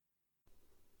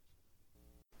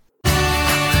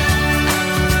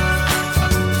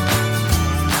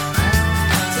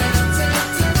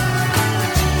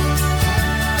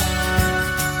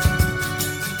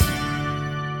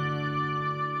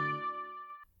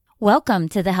Welcome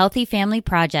to the Healthy Family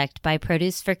Project by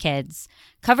Produce for Kids,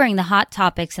 covering the hot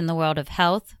topics in the world of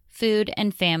health, food,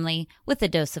 and family with a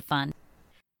dose of fun.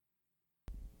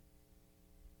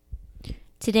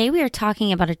 Today we are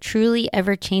talking about a truly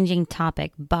ever-changing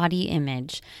topic, body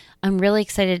image. I'm really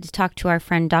excited to talk to our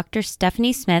friend Dr.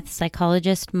 Stephanie Smith,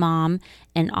 psychologist, mom,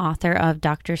 and author of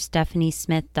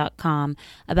drstephaniesmith.com,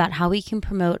 about how we can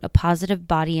promote a positive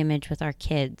body image with our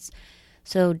kids.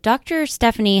 So Dr.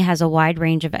 Stephanie has a wide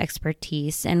range of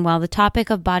expertise, and while the topic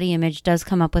of body image does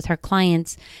come up with her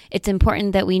clients, it's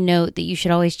important that we note that you should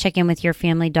always check in with your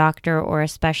family doctor or a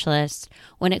specialist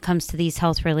when it comes to these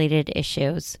health-related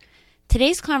issues.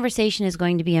 Today's conversation is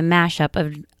going to be a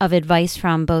mashup of advice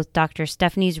from both Dr.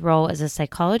 Stephanie's role as a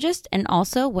psychologist and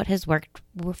also what has worked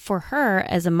for her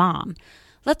as a mom.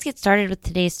 Let's get started with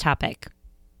today's topic.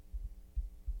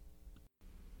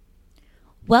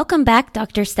 Welcome back,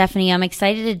 Dr. Stephanie. I'm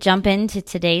excited to jump into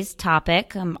today's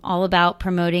topic. I'm all about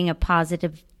promoting a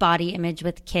positive body image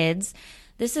with kids.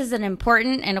 This is an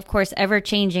important and, of course,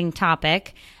 ever-changing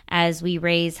topic as we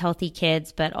raise healthy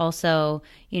kids, but also,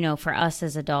 for us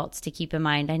as adults to keep in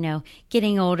mind. I know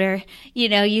getting older,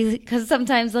 because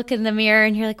sometimes look in the mirror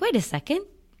and you're like, wait a second,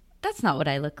 that's not what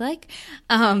I look like.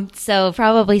 So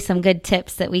probably some good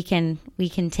tips that we can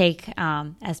take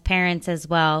as parents as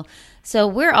well. So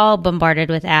we're all bombarded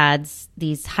with ads,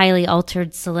 these highly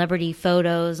altered celebrity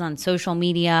photos on social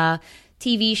media,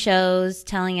 TV shows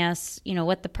telling us,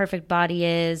 what the perfect body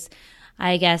is.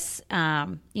 I guess,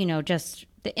 just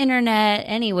the internet,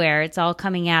 anywhere, it's all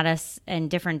coming at us in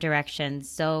different directions.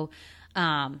 So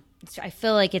I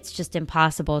feel like it's just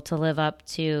impossible to live up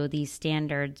to these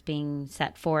standards being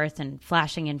set forth and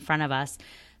flashing in front of us.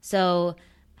 So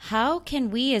how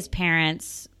can we as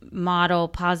parents model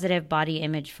positive body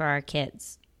image for our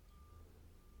kids?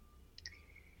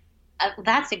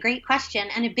 That's a great question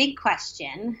and a big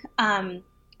question.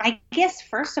 I guess,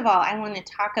 first of all, I want to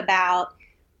talk about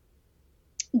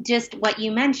just what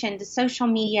you mentioned, social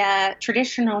media,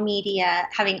 traditional media,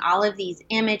 having all of these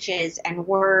images and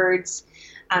words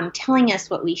telling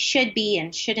us what we should be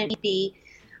and shouldn't be.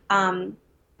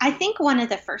 I think one of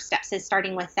the first steps is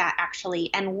starting with that,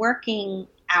 actually, and working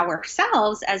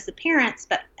ourselves as the parents,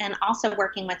 and also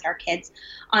working with our kids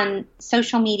on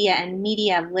social media and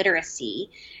media literacy.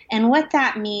 And what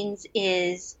that means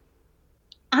is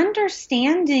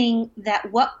understanding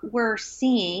that what we're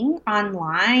seeing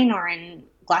online or in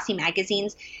glossy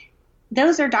magazines,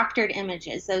 those are doctored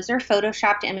images. Those are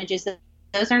photoshopped images.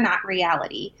 Those are not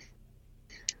reality.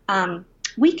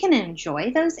 We can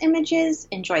enjoy those images,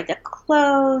 enjoy the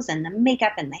clothes and the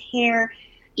makeup and the hair,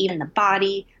 even the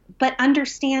body, but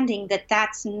understanding that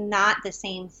that's not the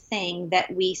same thing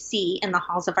that we see in the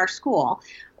halls of our school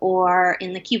or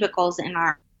in the cubicles in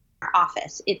our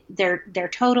office. They're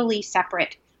totally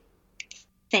separate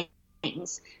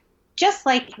things. Just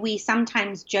like we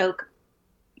sometimes joke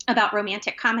about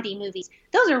romantic comedy movies,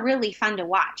 those are really fun to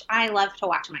watch. I love to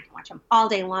watch them. I can watch them all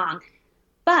day long.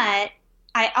 But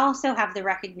I also have the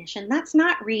recognition that's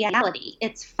not reality.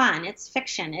 It's fun. It's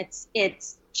fiction.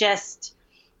 It's just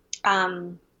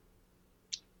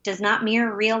does not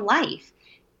mirror real life.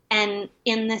 And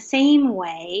in the same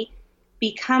way,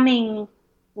 becoming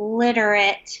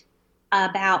literate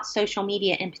about social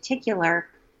media in particular,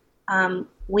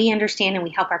 we understand and we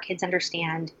help our kids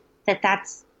understand that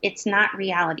it's not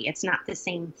reality. It's not the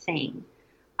same thing.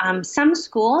 Some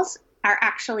schools are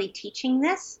actually teaching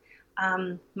this.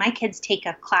 My kids take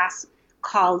a class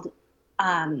called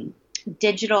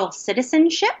Digital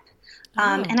Citizenship.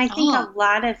 And I think a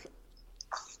lot of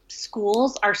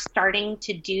schools are starting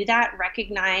to do that,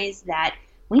 recognize that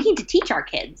we need to teach our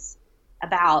kids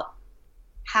about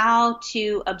how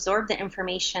to absorb the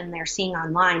information they're seeing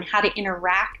online, how to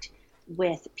interact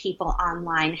with people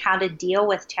online, how to deal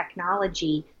with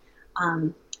technology.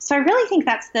 So I really think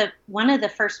that's one of the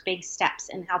first big steps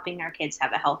in helping our kids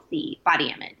have a healthy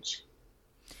body image.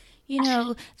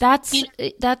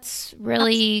 That's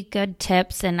really good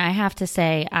tips, and I have to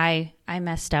say I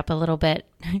messed up a little bit,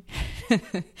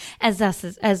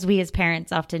 as we as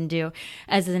parents often do.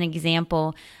 As an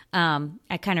example,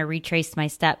 I kind of retraced my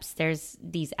steps. There's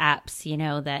these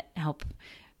apps, that help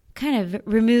kind of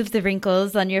remove the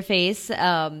wrinkles on your face.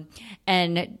 And,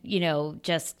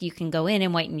 just you can go in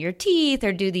and whiten your teeth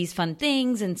or do these fun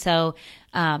things. And so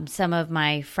some of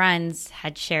my friends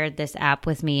had shared this app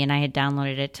with me and I had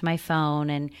downloaded it to my phone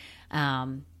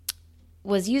and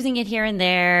was using it here and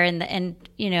there. And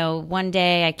one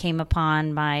day I came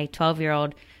upon my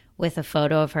 12-year-old with a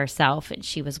photo of herself and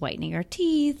she was whitening her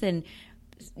teeth and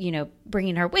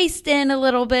bringing her waist in a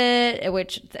little bit,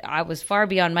 which I was far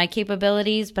beyond my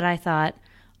capabilities. But I thought,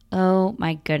 oh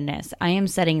my goodness, I am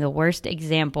setting the worst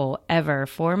example ever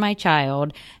for my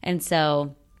child. And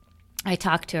so I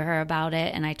talked to her about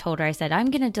it and I told her, I said,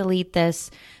 I'm going to delete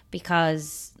this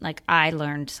because like I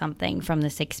learned something from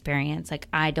this experience. Like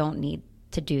I don't need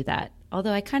to do that.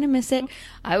 Although I kind of miss it.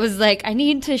 I was like, I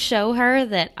need to show her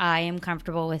that I am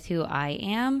comfortable with who I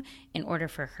am in order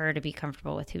for her to be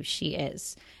comfortable with who she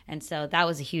is. And so that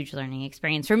was a huge learning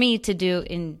experience for me to do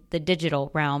in the digital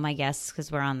realm, I guess,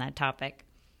 because we're on that topic.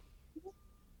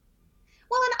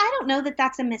 Well, and I don't know that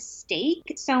that's a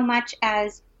mistake so much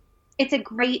as it's a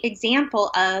great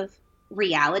example of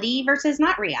reality versus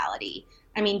not reality.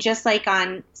 I mean, just like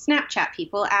on Snapchat,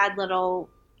 people add little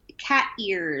cat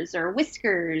ears or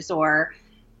whiskers or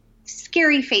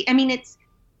scary face. I mean, it's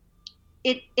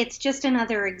just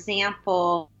another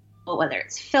example, whether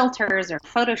it's filters or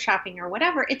photoshopping or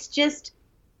whatever. It's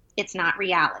not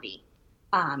reality.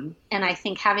 And I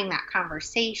think having that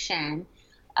conversation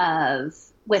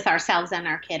with ourselves and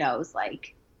our kiddos,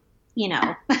 like,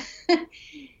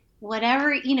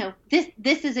 whatever,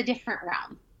 this is a different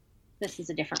realm. This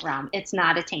is a different realm. It's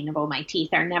not attainable. My teeth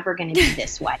are never going to be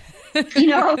this way.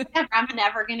 I'm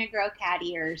never going to grow cat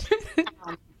ears.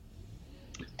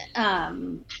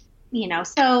 So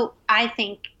I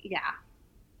think,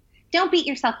 don't beat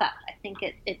yourself up. I think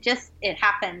it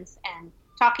happens, and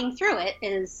talking through it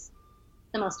is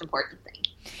the most important thing.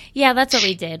 Yeah, that's what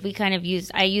we did.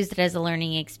 I used it as a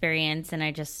learning experience, and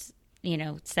I just,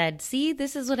 said, see,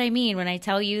 this is what I mean when I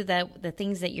tell you that the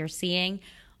things that you're seeing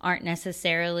aren't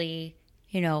necessarily,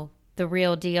 the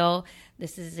real deal.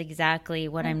 This is exactly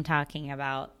what I'm talking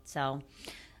about. So,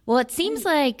 well, it seems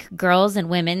like girls and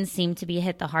women seem to be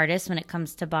hit the hardest when it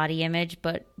comes to body image,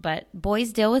 but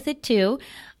boys deal with it too.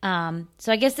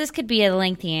 So I guess this could be a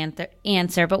lengthy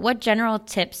answer, but what general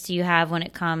tips do you have when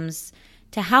it comes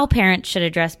to how parents should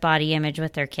address body image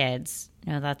with their kids?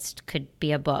 That could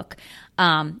be a book.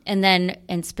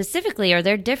 And specifically, are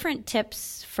there different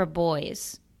tips for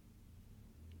boys?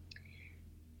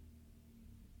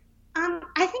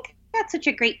 I think that's such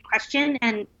a great question.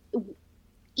 And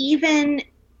even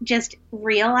just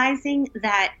realizing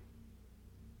that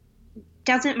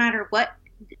doesn't matter what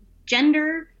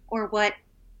gender or what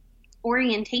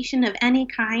orientation of any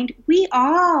kind, we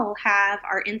all have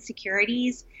our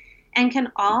insecurities and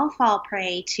can all fall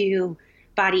prey to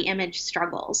body image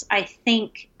struggles. I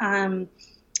think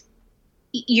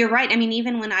you're right. I mean,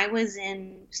 even when I was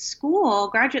in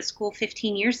graduate school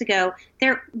 15 years ago,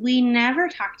 we never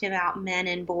talked about men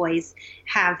and boys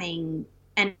having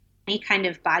any kind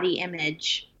of body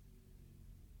image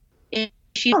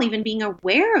issue, even being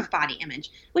aware of body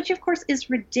image, which of course is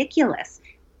ridiculous.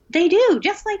 They do,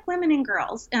 just like women and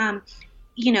girls.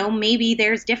 Maybe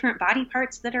there's different body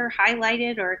parts that are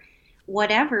highlighted or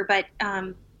whatever, but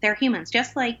they're humans,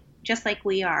 just like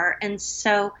we are. And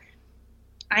so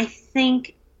I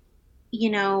think,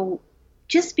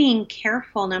 just being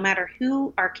careful, no matter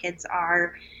who our kids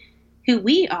are, who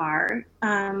we are,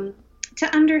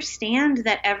 to understand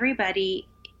that everybody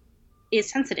is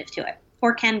sensitive to it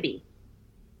or can be,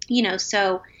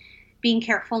 so being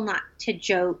careful not to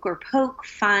joke or poke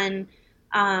fun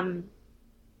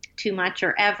too much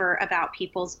or ever about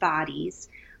people's bodies,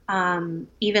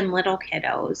 even little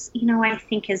kiddos, I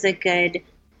think is a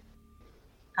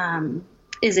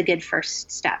good first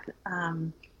step.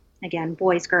 Again,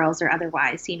 boys, girls, or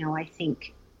otherwise, I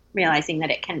think realizing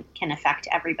that it can affect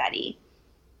everybody.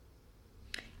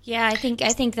 Yeah, I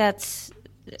think that's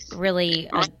really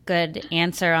a good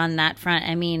answer on that front.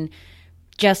 I mean,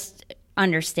 just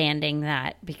understanding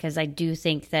that, because I do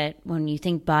think that when you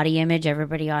think body image,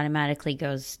 everybody automatically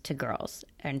goes to girls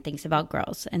and thinks about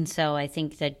girls. And so I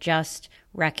think that just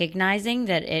recognizing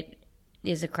that it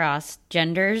is across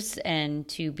genders and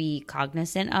to be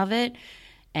cognizant of it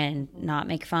and not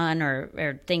make fun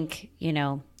or think,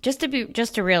 just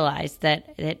to realize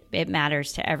that it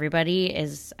matters to everybody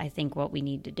is, I think, what we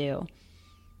need to do.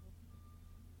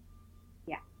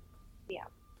 Yeah,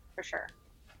 for sure.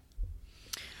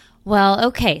 Well,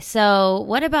 okay. So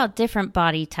what about different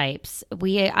body types?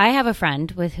 I have a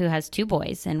friend who has two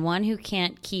boys, and one who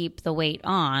can't keep the weight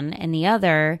on and the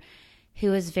other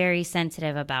who is very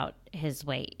sensitive about his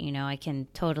weight. I can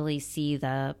totally see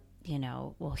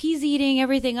well, he's eating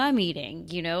everything I'm eating.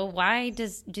 Why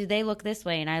do they look this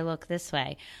way and I look this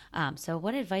way? So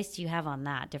what advice do you have on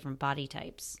that, different body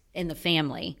types in the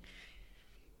family?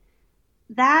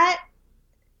 That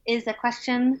is a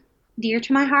question dear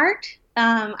to my heart.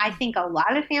 I think a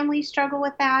lot of families struggle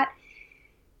with that.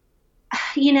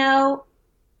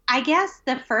 I guess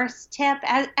the first tip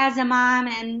as a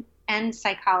mom and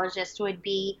psychologist would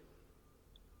be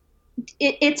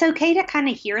it's okay to kind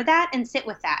of hear that and sit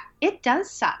with that. It does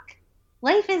suck.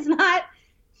 Life is not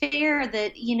fair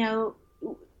that,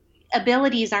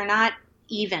 abilities are not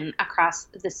even across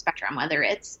the spectrum, whether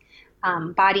it's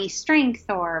body strength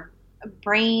or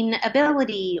brain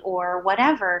ability or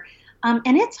whatever.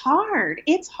 And it's hard.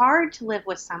 It's hard to live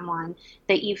with someone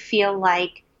that you feel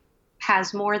like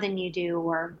has more than you do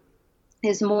or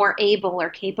is more able or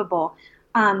capable.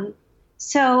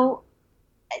 So,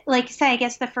 like I say, I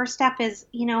guess the first step is,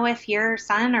 if your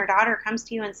son or daughter comes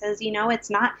to you and says, it's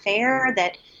not fair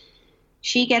that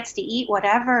she gets to eat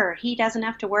whatever, or he doesn't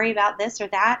have to worry about this or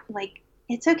that, like,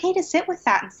 it's okay to sit with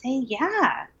that and say,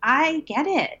 yeah, I get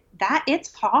it. That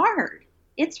it's hard.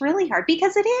 It's really hard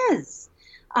because it is.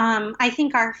 I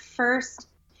think our first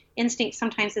instinct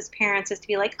sometimes as parents is to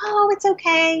be like, oh, it's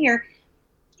okay, or,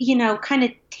 kind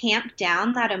of tamp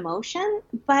down that emotion.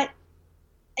 But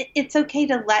it's okay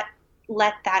to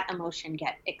let that emotion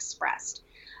get expressed,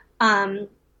 and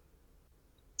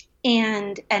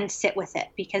sit with it,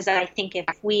 because I think if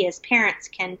we as parents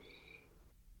can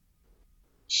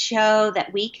show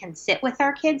that we can sit with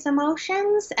our kids'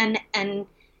 emotions and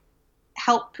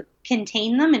help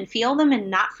contain them and feel them and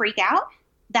not freak out,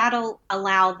 that'll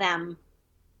allow them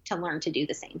to learn to do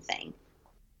the same thing.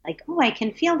 Like, oh, I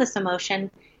can feel this emotion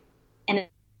and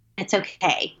it's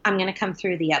okay. I'm going to come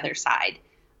through the other side.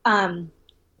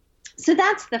 So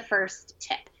that's the first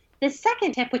tip. The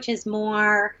second tip, which is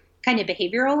more kind of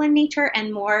behavioral in nature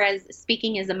and more as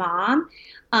speaking as a mom,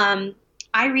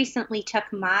 I recently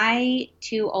took my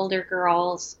two older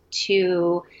girls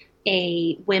to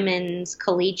a women's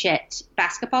collegiate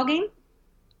basketball game,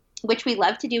 which we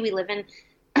love to do. We live in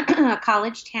a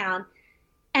college town.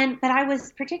 But I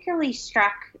was particularly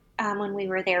struck when we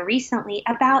were there recently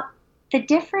about the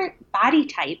different body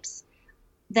types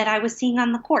that I was seeing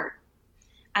on the court.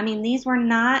 I mean, these were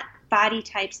not body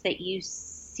types that you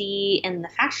see in the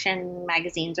fashion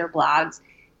magazines or blogs.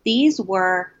 These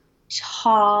were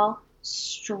tall,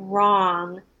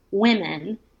 strong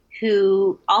women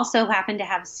who also happened to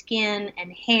have skin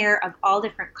and hair of all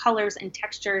different colors and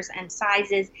textures and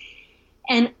sizes.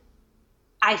 And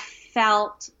I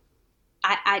felt,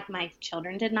 my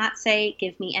children did not say,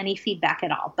 give me any feedback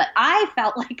at all, but I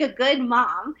felt like a good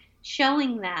mom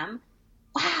showing them,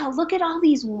 wow, look at all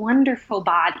these wonderful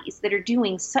bodies that are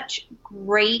doing such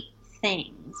great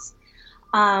things.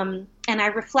 And I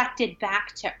reflected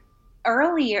back to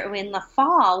earlier in the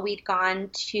fall, we'd gone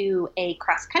to a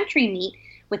cross-country meet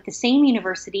with the same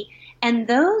university, and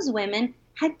those women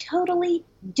had totally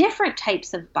different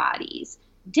types of bodies,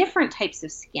 different types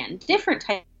of skin, different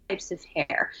types of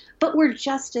hair, but were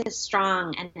just as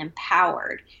strong and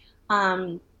empowered.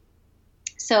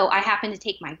 So I happened to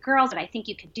take my girls, but I think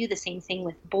you could do the same thing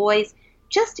with boys,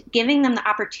 just giving them the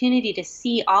opportunity to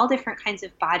see all different kinds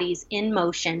of bodies in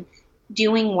motion,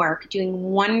 doing work,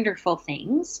 doing wonderful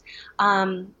things,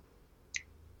 I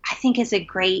think is a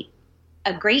great,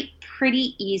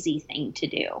 pretty easy thing to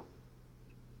do.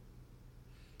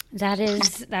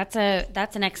 That's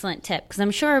an excellent tip, because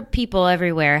I'm sure people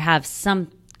everywhere have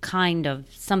some kind of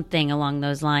something along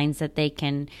those lines that they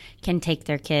can take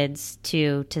their kids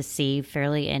to see,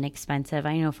 fairly inexpensive.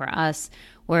 I know for us,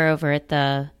 we're over at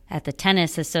the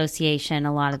tennis association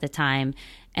a lot of the time,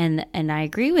 and I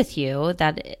agree with you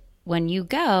that when you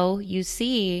go, you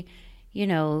see,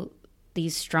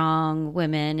 these strong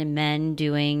women and men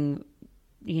doing,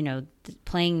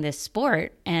 playing this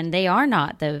sport, and they are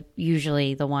not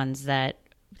usually the ones that,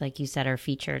 like you said, are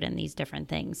featured in these different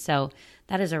things. So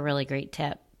that is a really great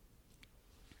tip.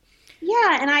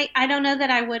 Yeah, and I don't know that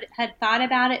I had thought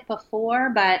about it before,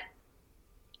 but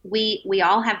we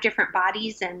all have different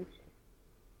bodies, and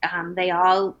they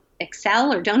all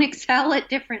excel or don't excel at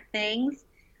different things.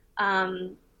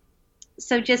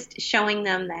 So just showing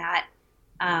them that,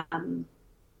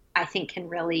 I think, can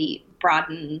really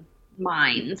broaden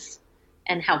minds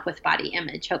and help with body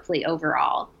image, hopefully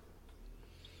overall.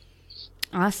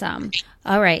 Awesome.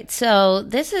 All right. So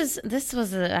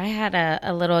I had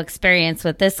a little experience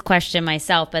with this question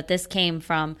myself, but this came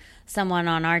from someone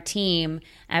on our team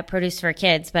at Produce for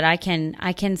Kids, but I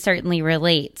can certainly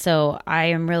relate. So I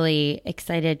am really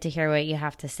excited to hear what you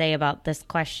have to say about this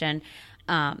question.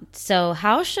 So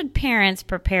how should parents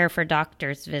prepare for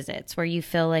doctor's visits where you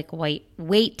feel like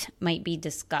weight might be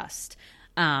discussed?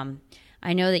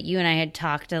 I know that you and I had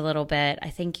talked a little bit. I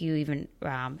think you even,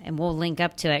 and we'll link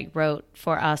up to it, wrote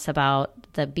for us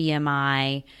about the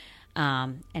BMI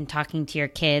and talking to your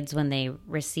kids when they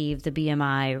receive the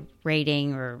BMI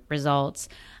rating or results.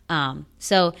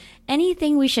 So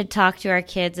anything we should talk to our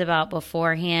kids about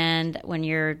beforehand when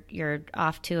you're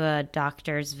off to a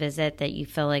doctor's visit that you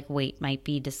feel like weight might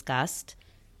be discussed?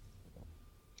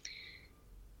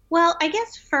 Well, I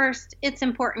guess first it's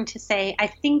important to say I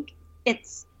think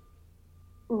it's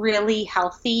really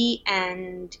healthy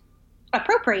and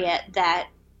appropriate that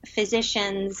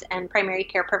physicians and primary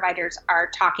care providers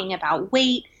are talking about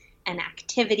weight and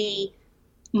activity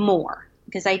more,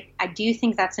 because I do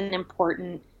think that's an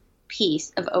important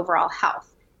piece of overall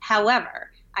health.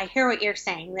 However, I hear what you're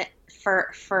saying, that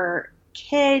for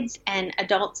kids and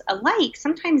adults alike,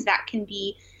 sometimes that can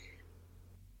be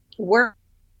worse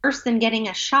than getting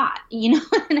a shot,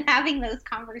 and having those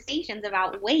conversations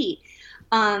about weight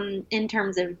in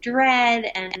terms of dread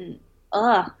and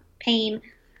pain.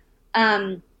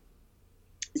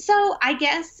 So I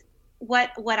guess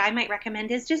what I might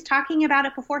recommend is just talking about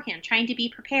it beforehand, trying to be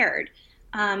prepared.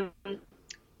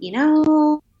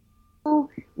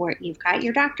 Where you've got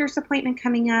your doctor's appointment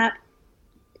coming up,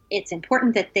 it's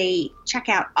important that they check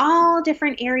out all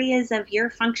different areas of your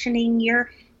functioning,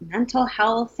 your mental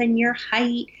health and your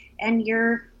height and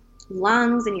your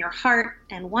lungs and your heart.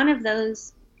 And one of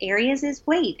those areas is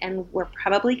weight. And we're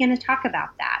probably going to talk about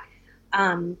that.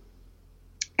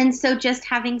 And so just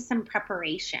having some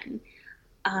preparation.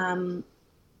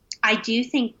 I do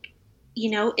think,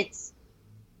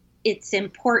 it's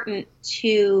important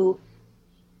to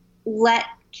let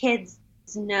kids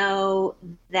know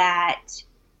that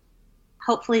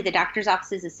hopefully the doctor's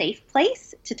office is a safe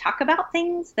place to talk about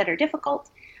things that are difficult,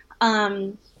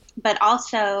 but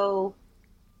also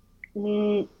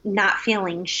not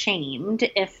feeling shamed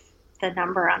if the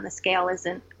number on the scale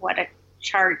isn't what a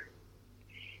chart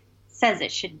says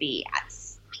it should be.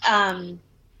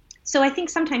 So I think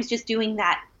sometimes just doing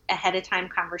that ahead of time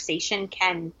conversation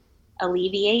can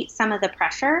alleviate some of the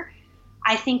pressure.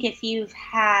 I think if you've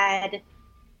had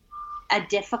a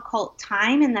difficult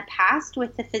time in the past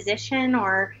with the physician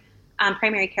or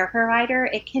primary care provider,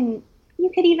 you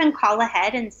could even call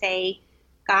ahead and say,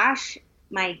 gosh,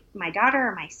 my daughter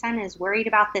or my son is worried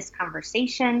about this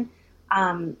conversation,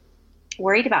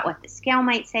 worried about what the scale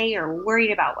might say, or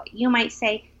worried about what you might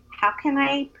say. How can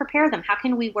I prepare them? How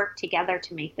can we work together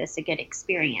to make this a good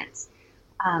experience?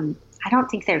 I don't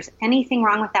think there's anything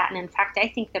wrong with that. And in fact, I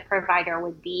think the provider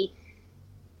would be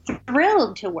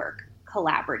thrilled to work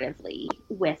collaboratively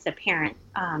with the parent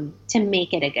to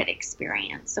make it a good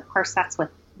experience. Of course, that's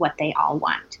what they all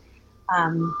want.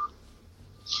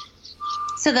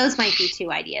 So those might be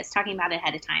two ideas, talking about it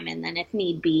ahead of time, and then if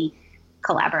need be,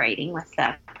 collaborating with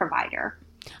the provider.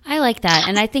 I like that.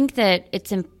 And I think that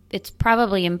it's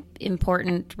probably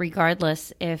important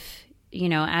regardless if,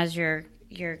 as your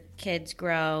kids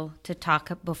grow, to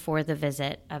talk before the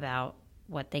visit about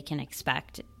what they can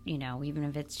expect, even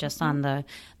if it's just on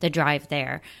the drive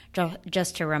there,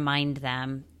 just to remind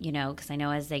them, because I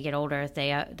know as they get older,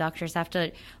 doctors have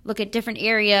to look at different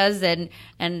areas.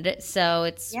 And so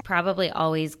it's probably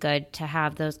always good to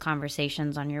have those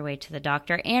conversations on your way to the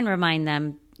doctor and remind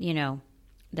them,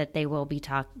 that they will be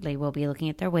looking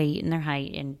at their weight and their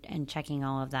height and checking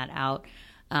all of that out.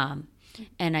 And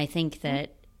I think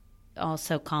that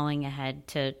also calling ahead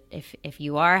to if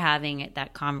you are having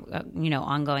that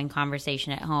ongoing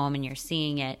conversation at home and you're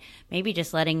seeing it, maybe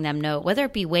just letting them know, whether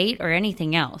it be weight or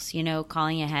anything else,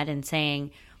 calling ahead and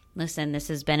saying, listen, this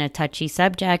has been a touchy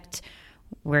subject.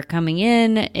 We're coming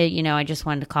in. I just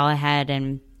wanted to call ahead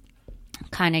and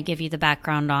kind of give you the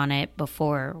background on it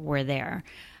before we're there.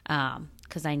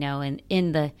 Because I know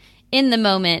in the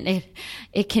moment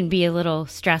it can be a little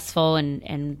stressful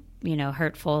and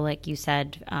hurtful, like you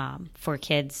said, for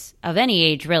kids of any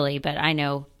age, really. But I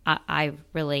know I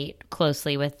relate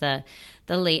closely with the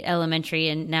late elementary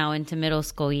and now into middle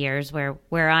school years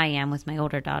where I am with my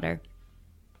older daughter.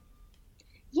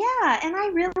 Yeah, and I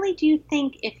really do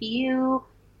think if you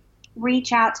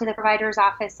reach out to the provider's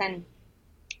office and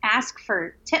ask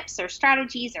for tips or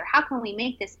strategies or how can we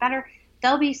make this better,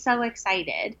 they'll be so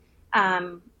excited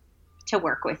to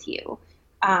work with you.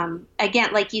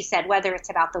 Again, like you said, whether it's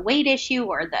about the weight issue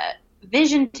or the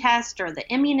vision test or the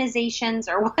immunizations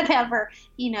or whatever,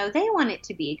 they want it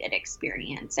to be a good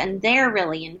experience. And they're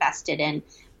really invested in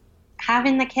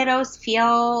having the kiddos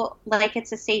feel like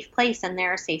it's a safe place and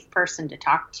they're a safe person to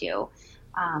talk to.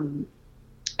 And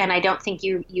I don't think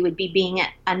you would be being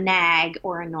a nag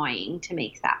or annoying to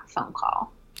make that phone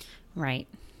call. Right.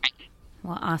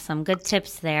 Well, awesome. Good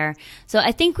tips there. So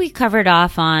I think we covered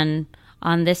off on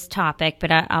this topic,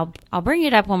 but I'll bring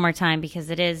it up one more time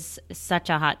because it is such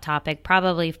a hot topic,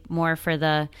 probably more for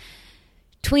the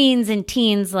tweens and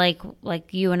teens like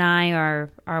you and I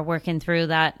are working through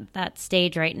that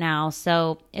stage right now.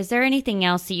 So is there anything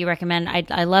else that you recommend?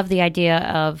 I love the idea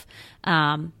of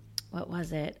what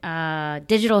was it?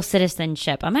 Digital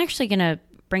citizenship. I'm actually going to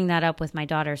bring that up with my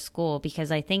daughter's school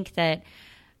because I think that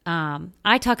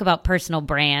I talk about personal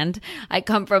brand. I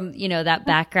come from, that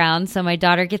background. So my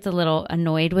daughter gets a little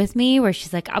annoyed with me where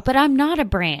she's like, oh, but I'm not a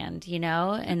brand,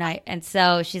 and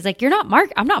so she's like,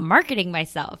 I'm not marketing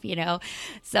myself,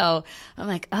 So I'm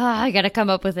like, oh, I got to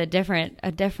come up with a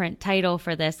different title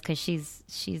for this. Cause she's,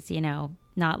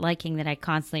 not liking that I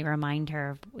constantly remind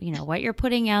her of, what you're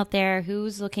putting out there,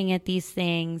 who's looking at these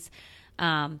things.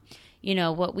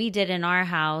 What we did in our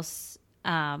house,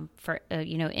 for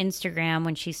Instagram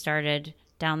when she started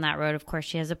down that road. Of course,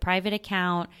 she has a private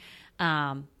account.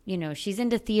 She's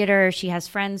into theater. She has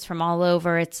friends from all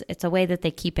over. It's a way that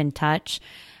they keep in touch.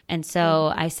 And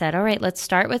so I said, all right, let's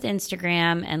start with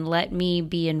Instagram and let me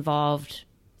be involved.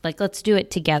 Like, let's do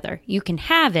it together. You can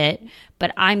have it,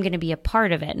 but I'm going to be a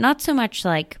part of it. Not so much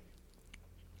like,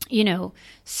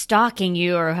 stalking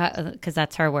you because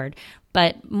that's her word,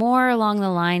 but more along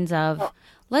the lines of,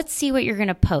 let's see what you're going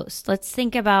to post. Let's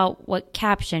think about what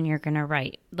caption you're going to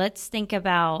write. Let's think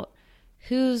about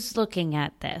who's looking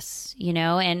at this,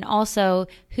 and also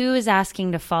who is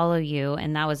asking to follow you.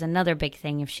 And that was another big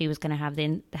thing. If she was going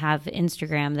to have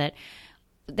Instagram, that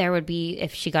there would be,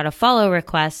 if she got a follow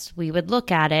request, we would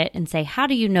look at it and say, how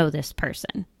do you know this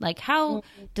person? Like, how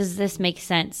does this make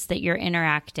sense that you're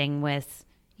interacting with,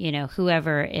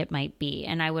 whoever it might be?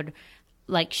 And I would,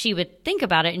 she would think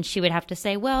about it and she would have to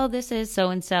say, well, this is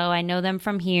so-and-so. I know them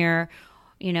from here,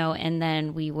 and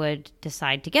then we would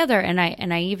decide together. And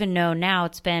I even know now,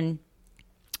 it's been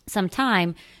some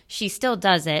time, she still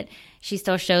does it. She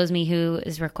still shows me who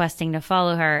is requesting to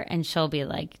follow her and she'll be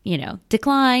like,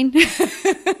 decline.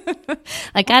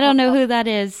 Like, I don't know who that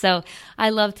is. So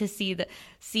I love to see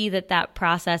that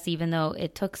process, even though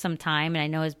it took some time. And I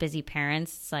know as busy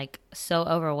parents, it's like so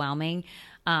overwhelming.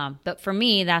 But for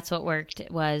me, that's what worked,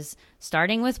 was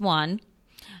starting with one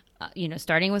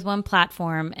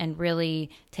platform and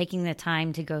really taking the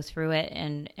time to go through it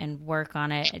and work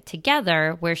on it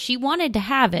together, where she wanted to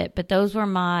have it, but those were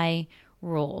my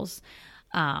rules,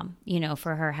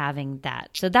 for her having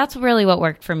that. So that's really what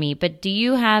worked for me. But do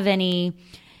you have any,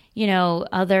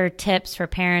 other tips for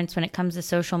parents when it comes to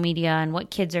social media and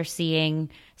what kids are seeing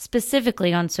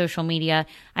specifically on social media?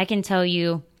 I can tell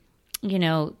you,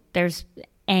 there's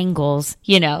angles,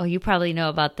 you probably know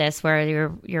about this,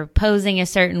 where you're posing a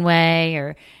certain way,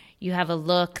 or you have a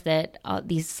look that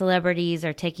these celebrities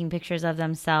are taking pictures of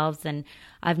themselves. And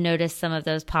I've noticed some of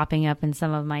those popping up in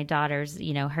some of my daughters,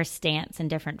 her stance in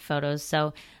different photos.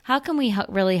 So how can we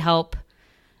really help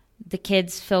the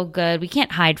kids feel good? We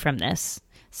can't hide from this.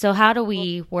 So how do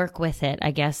we work with it,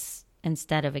 I guess,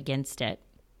 instead of against it?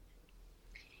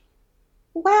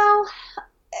 Well,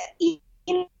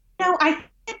 I think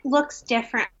it looks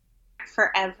different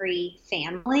for every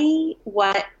family,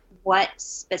 what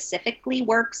specifically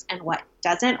works and what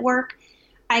doesn't work.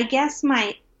 I guess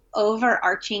my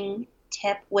overarching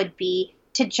tip would be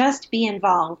to just be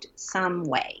involved some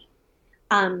way.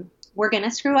 We're going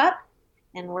to screw up,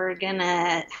 and we're going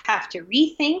to have to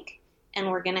rethink, and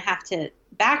we're going to have to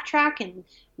backtrack and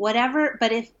whatever.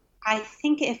 But if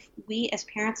we as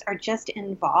parents are just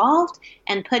involved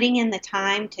and putting in the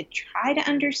time to try to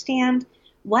understand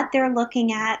what they're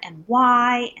looking at and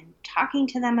why, and talking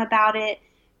to them about it,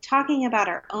 talking about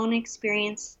our own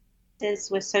experiences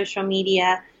with social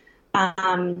media,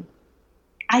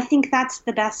 I think that's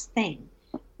the best thing.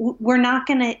 We're not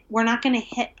gonna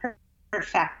hit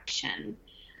perfection.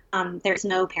 There's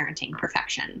no parenting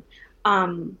perfection.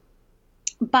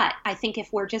 But I think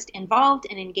if we're just involved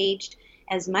and engaged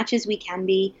as much as we can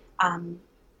be, I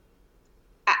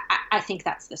think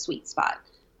that's the sweet spot.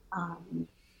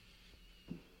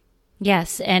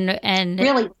 Yes, and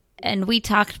really, and we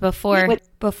talked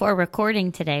before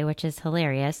recording today, which is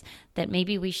hilarious, that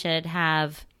maybe we should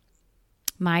have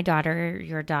my daughter,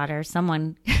 your daughter,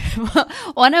 someone,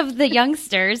 one of the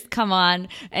youngsters come on,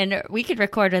 and we could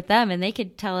record with them, and they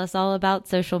could tell us all about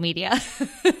social media.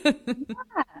 Yeah.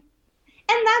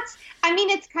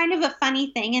 And it's kind of a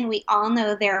funny thing, and we all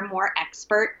know they're more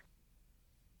expert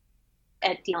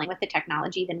at dealing with the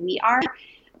technology than we are.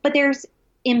 But there's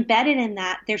embedded in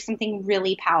that, there's something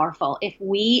really powerful. If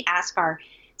we ask our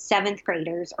 7th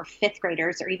graders or 5th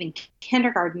graders or even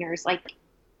kindergartners, like,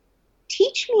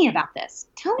 teach me about this.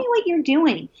 Tell me what you're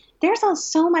doing. There's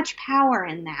so much power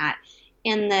in that,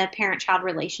 in the parent-child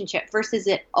relationship, versus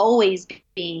it always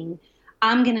being,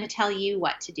 I'm going to tell you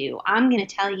what to do. I'm going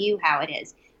to tell you how it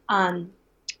is.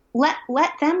 let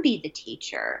them be the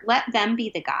teacher, let them be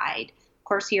the guide. Of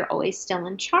course, you're always still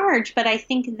in charge, but I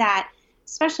think that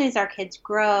especially as our kids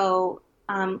grow,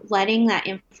 letting that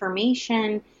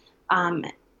information um,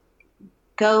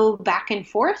 go back and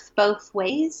forth both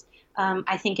ways,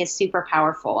 I think is super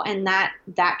powerful. And that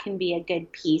can be a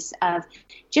good piece of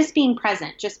just being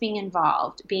present, just being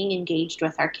involved, being engaged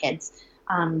with our kids.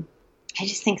 I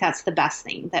just think that's the best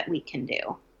thing that we can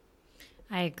do.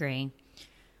 I agree.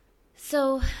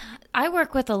 So I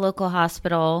work with a local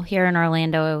hospital here in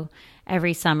Orlando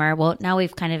every summer. Well, now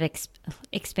we've kind of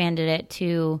expanded it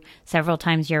to several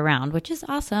times year round, which is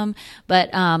awesome.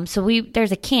 But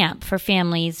there's a camp for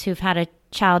families who've had a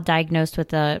child diagnosed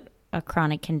with a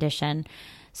chronic condition.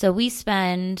 So we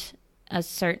spend a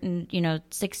certain,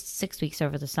 6 weeks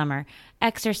over the summer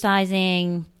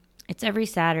exercising. It's every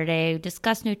Saturday,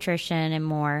 discuss nutrition and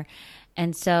more.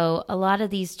 And so a lot of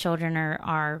these children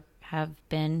have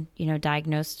been,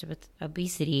 diagnosed with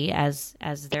obesity as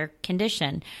their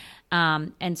condition.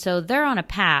 And so they're on a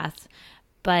path,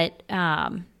 but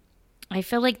I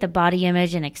feel like the body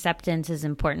image and acceptance is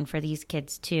important for these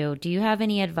kids too. Do you have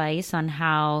any advice on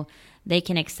how they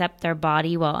can accept their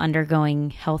body while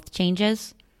undergoing health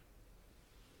changes?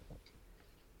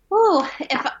 Oh,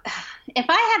 if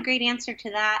I had a great answer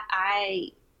to that,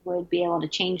 I would be able to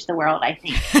change the world, I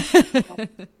think.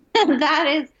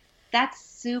 That's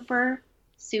super,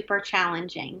 super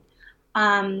challenging.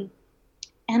 And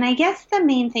I guess the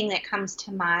main thing that comes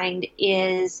to mind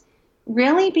is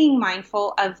really being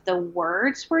mindful of the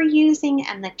words we're using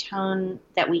and the tone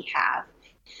that we have.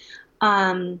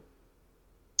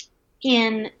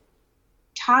 In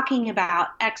talking about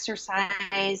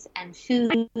exercise and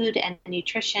food and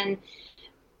nutrition,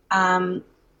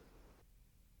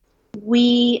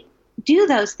 we do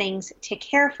those things to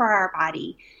care for our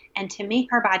body and to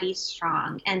make our bodies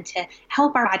strong and to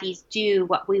help our bodies do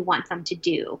what we want them to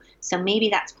do. So maybe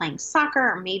that's playing soccer,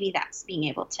 or maybe that's being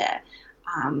able to,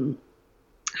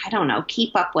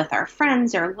 keep up with our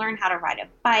friends or learn how to ride a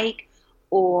bike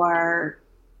or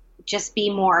just be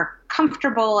more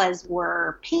comfortable as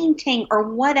we're painting or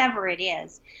whatever it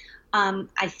is.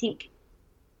 I think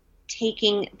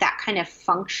taking that kind of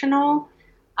functional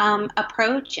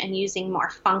approach and using more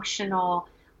functional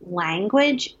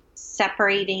language,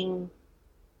 separating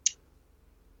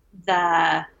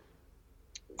that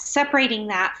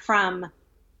from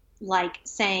like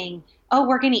saying, oh,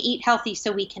 we're going to eat healthy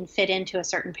so we can fit into a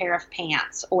certain pair of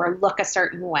pants or look a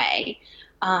certain way.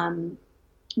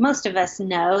 Most of us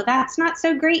know that's not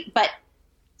so great, but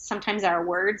sometimes our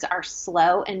words are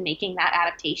slow in making that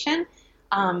adaptation.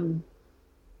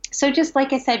 So just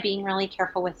like I said, being really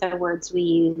careful with the words we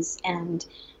use, and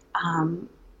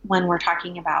when we're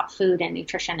talking about food and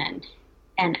nutrition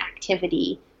and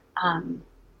activity,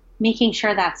 making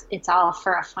sure that it's all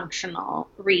for a functional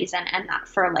reason and not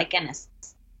for like an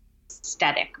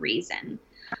aesthetic reason.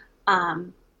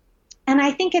 And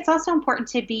I think it's also important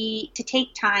to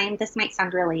take time. This might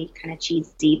sound really kind of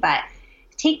cheesy, but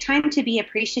take time to be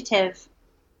appreciative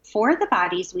for the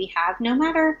bodies we have, no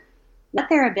matter what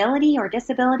their ability or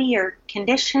disability or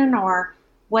condition or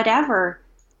whatever.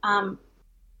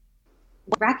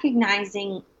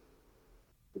 Recognizing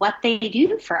what they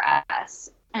do for us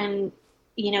and,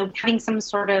 having some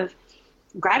sort of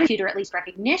gratitude or at least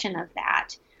recognition of that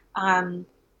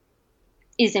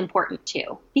is important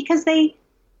too, because they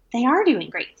are doing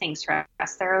great things for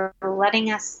us. They're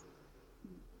letting us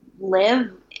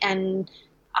live and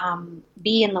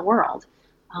be in the world.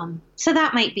 So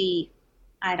that might be,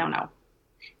 I don't know.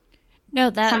 No,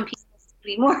 that some people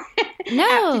be more.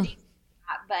 No,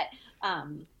 but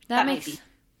that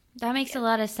makes a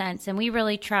lot of sense, and we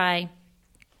really try,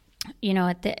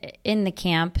 in the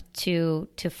camp to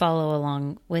follow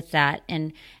along with that,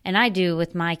 and I do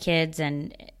with my kids,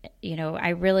 and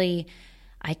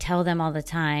I tell them all the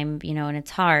time, and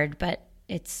it's hard, but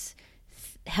it's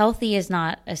healthy is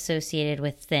not associated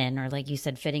with thin, or like you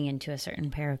said, fitting into a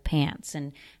certain pair of pants,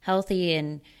 and healthy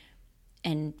and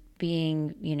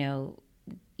being,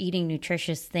 eating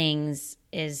nutritious things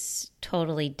is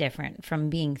totally different from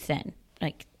being thin.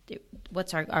 Like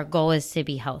what's our goal is to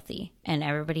be healthy, and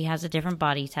everybody has a different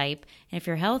body type. And if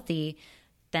you're healthy,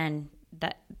 then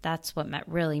that's what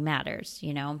really matters.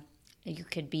 You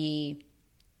could be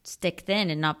stick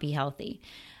thin and not be healthy,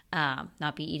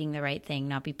 not be eating the right thing,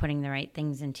 not be putting the right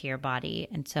things into your body.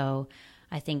 And so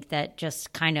I think that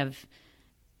just kind of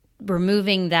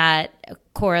removing that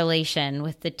correlation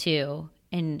with the two,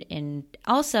 and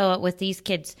also with these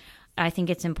kids, I think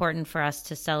it's important for us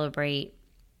to celebrate,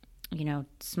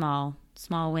 small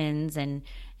wins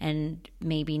and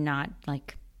maybe not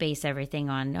like base everything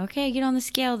on, okay, get on the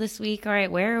scale this week. All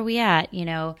right, where are we at?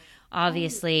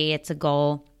 Obviously it's a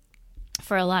goal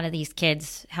for a lot of these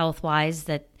kids health-wise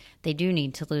that they do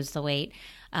need to lose the weight.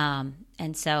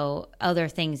 And so other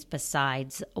things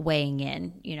besides weighing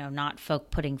in, not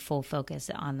putting full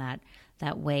focus on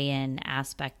that weigh-in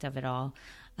aspect of it all,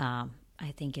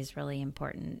 I think is really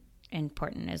important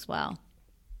as well.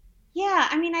 Yeah,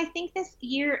 I think this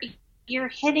year you're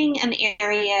hitting an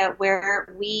area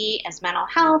where we as mental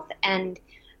health and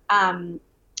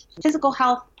physical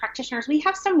health practitioners, we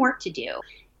have some work to do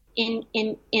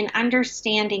in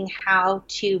understanding how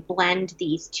to blend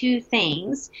these two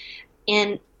things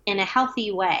in a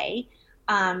healthy way.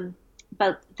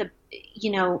 But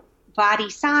body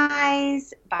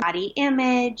size, body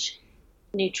image,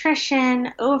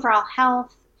 nutrition, overall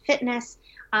health, fitness,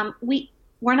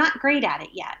 we're not great at it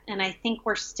yet. And I think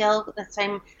we're still the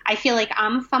same. I feel like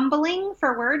I'm fumbling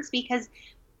for words because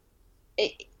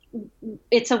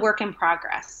it's a work in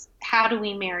progress. How do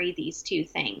we marry these two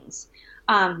things?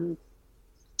 And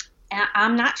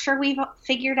I'm not sure we've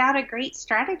figured out a great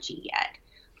strategy yet.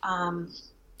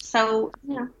 So,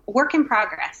 work in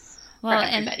progress. Well,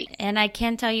 and I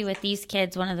can tell you with these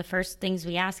kids, one of the first things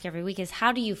we ask every week is,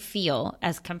 how do you feel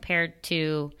as compared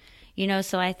to,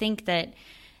 so I think that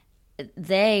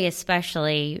they,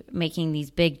 especially making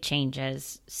these big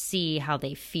changes, see how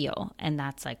they feel. And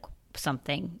that's like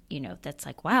something, that's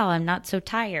like, wow, I'm not so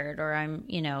tired, or I'm,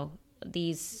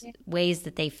 these ways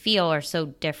that they feel are so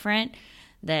different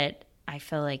that I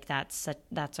feel like that's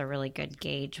a really good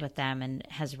gauge with them and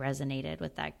has resonated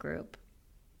with that group.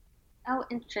 Oh,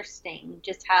 interesting.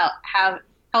 Just how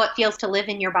it feels to live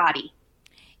in your body.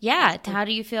 Yeah. How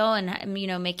do you feel? And,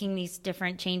 making these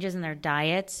different changes in their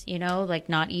diets, like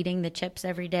not eating the chips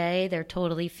every day. They're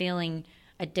totally feeling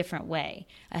a different way,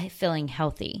 feeling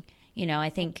healthy. I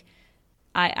think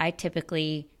I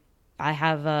typically,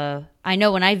 I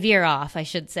know when I veer off, I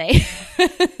should say,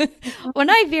 when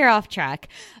I veer off track,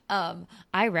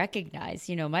 I recognize,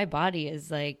 my body is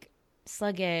like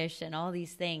sluggish and all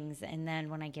these things. And then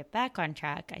when I get back on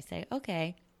track, I say,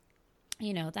 okay,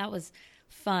 that was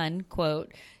fun,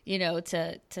 quote,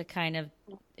 to kind of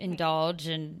indulge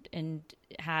and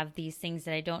have these things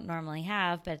that I don't normally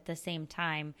have, but at the same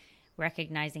time,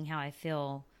 recognizing how I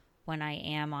feel when I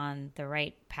am on the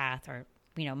right path, or,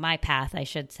 my path, I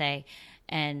should say,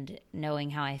 and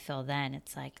knowing how I feel then,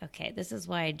 it's like, okay, this is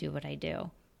why I do what I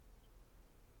do.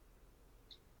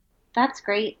 That's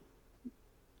great.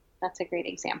 That's a great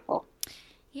example.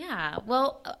 Yeah.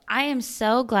 Well, I am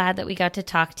so glad that we got to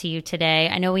talk to you today.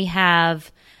 I know we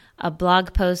have a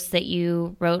blog post that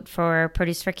you wrote for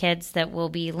Produce for Kids that we'll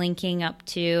be linking up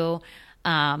to,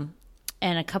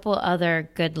 and a couple other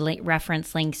good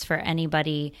reference links for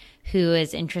anybody who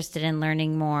is interested in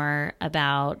learning more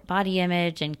about body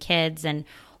image and kids. And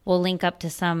we'll link up to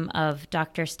some of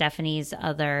Dr. Stephanie's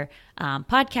other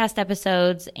podcast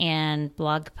episodes and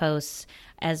blog posts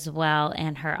as well,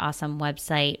 and her awesome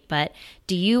website. But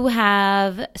do you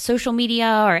have social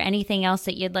media or anything else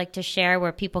that you'd like to share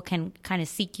where people can kind of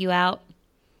seek you out?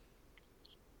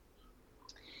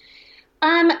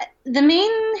 The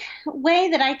main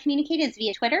way that I communicate is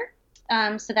via Twitter.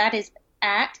 So that is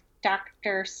at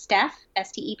Dr. Steph,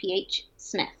 S-T-E-P-H,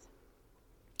 Smith.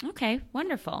 Okay,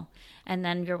 wonderful. And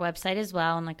then your website as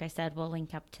well. And like I said, we'll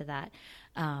link up to that.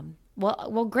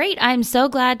 Well, great. I'm so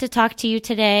glad to talk to you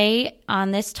today on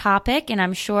this topic, and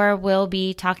I'm sure we'll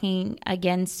be talking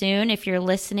again soon. If you're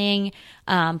listening,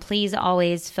 please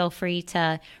always feel free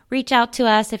to reach out to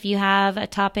us if you have a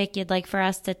topic you'd like for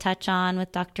us to touch on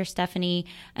with Dr. Stephanie,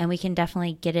 and we can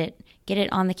definitely get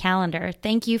it on the calendar.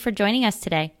 Thank you for joining us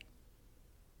today.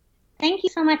 Thank you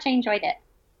so much. I enjoyed it.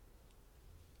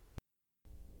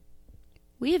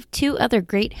 We have 2 other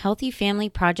great Healthy Family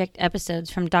Project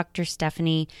episodes from Dr.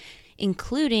 Stephanie,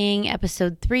 including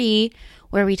episode 3,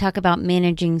 where we talk about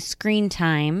managing screen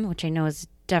time, which I know is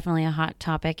definitely a hot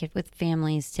topic with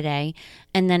families today,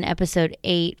 and then episode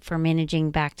 8 for managing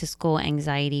back to school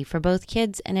anxiety for both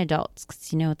kids and adults,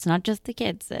 because it's not just the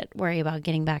kids that worry about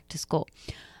getting back to school.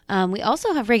 We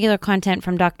also have regular content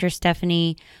from Dr.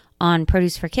 Stephanie on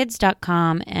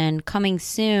produceforkids.com, and coming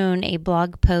soon, a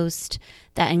blog post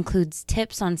that includes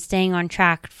tips on staying on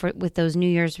track with those New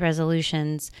Year's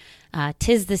resolutions.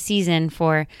 'Tis the season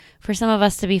for some of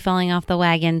us to be falling off the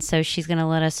wagon, so she's going to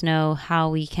let us know how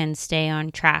we can stay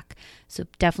on track. So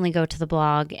definitely go to the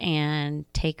blog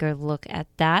and take a look at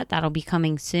that. That'll be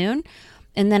coming soon.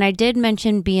 And then I did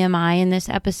mention BMI in this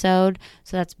episode,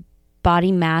 so that's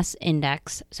body mass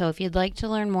index. So if you'd like to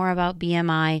learn more about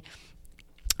BMI,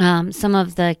 Some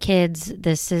of the kids,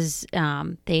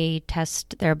 they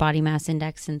test their body mass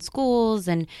index in schools,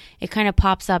 and it kind of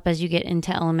pops up as you get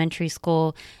into elementary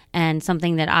school, and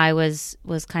something that I was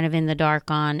kind of in the dark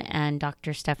on, and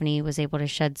Dr. Stephanie was able to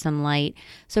shed some light.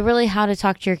 So really how to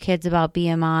talk to your kids about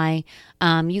BMI.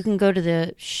 You can go to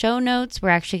the show notes. We're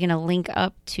actually going to link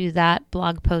up to that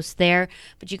blog post there,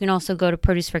 but you can also go to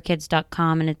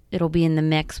produceforkids.com, and it'll be in the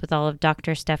mix with all of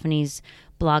Dr. Stephanie's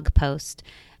blog post.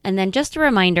 And then just a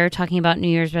reminder, talking about New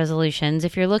Year's resolutions,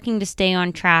 if you're looking to stay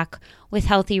on track with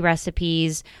healthy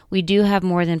recipes, we do have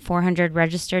more than 400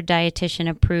 registered dietitian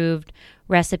approved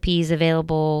recipes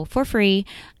available for free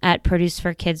at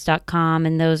produceforkids.com.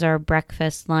 And those are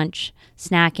breakfast, lunch,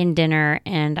 snack, and dinner.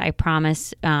 And I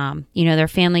promise, they're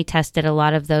family tested. A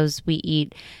lot of those we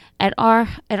eat at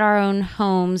our own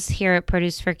homes here at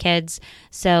Produce for Kids.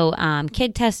 So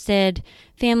kid tested,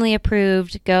 family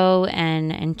approved. Go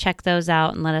and check those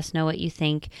out and let us know what you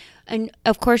think. And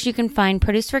of course, you can find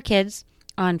Produce for Kids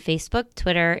on Facebook,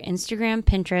 Twitter, Instagram,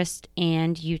 Pinterest,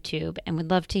 and YouTube. And we'd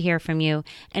love to hear from you.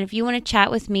 And if you want to chat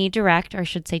with me direct, or I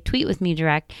should say tweet with me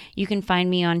direct, you can find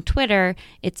me on Twitter.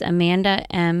 It's Amanda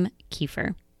M.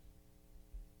 Kiefer.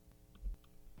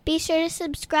 Be sure to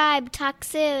subscribe. Talk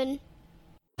soon.